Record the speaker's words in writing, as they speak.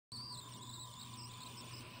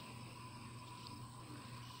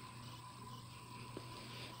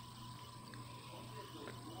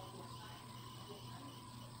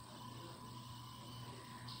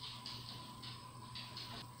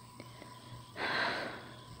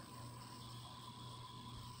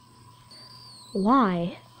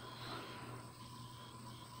Why?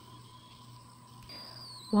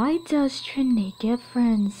 Why does Trinity get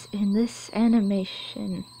friends in this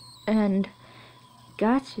animation and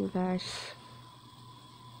Gatsuverse,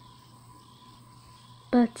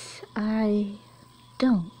 but I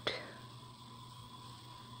don't?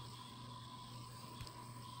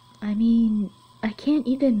 I mean, I can't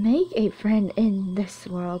even make a friend in this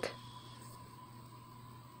world.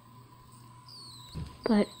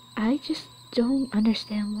 But I just don't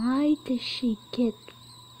understand, why does she get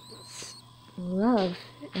love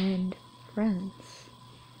and friends?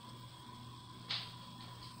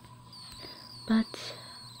 But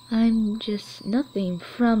I'm just nothing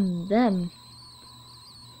from them.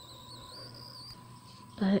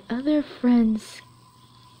 But other friends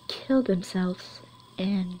killed themselves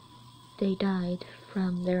and they died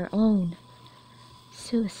from their own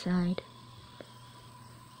suicide.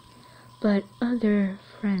 But other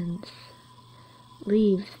friends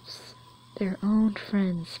leaves their own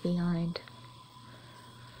friends behind.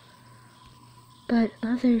 But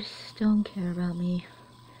others don't care about me.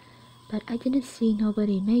 But I didn't see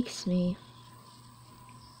nobody makes me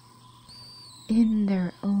in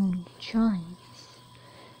their own choice.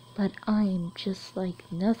 But I'm just like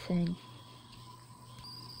nothing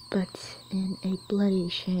but in a bloody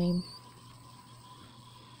shame.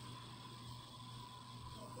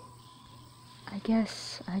 I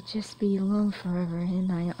guess I'd just be alone forever in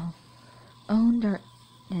my own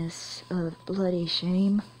darkness of bloody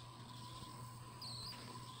shame.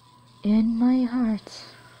 In my heart.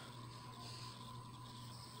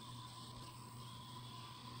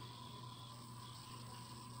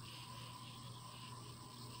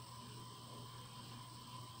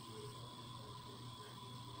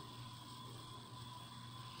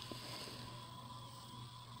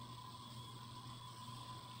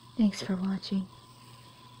 Thanks for watching.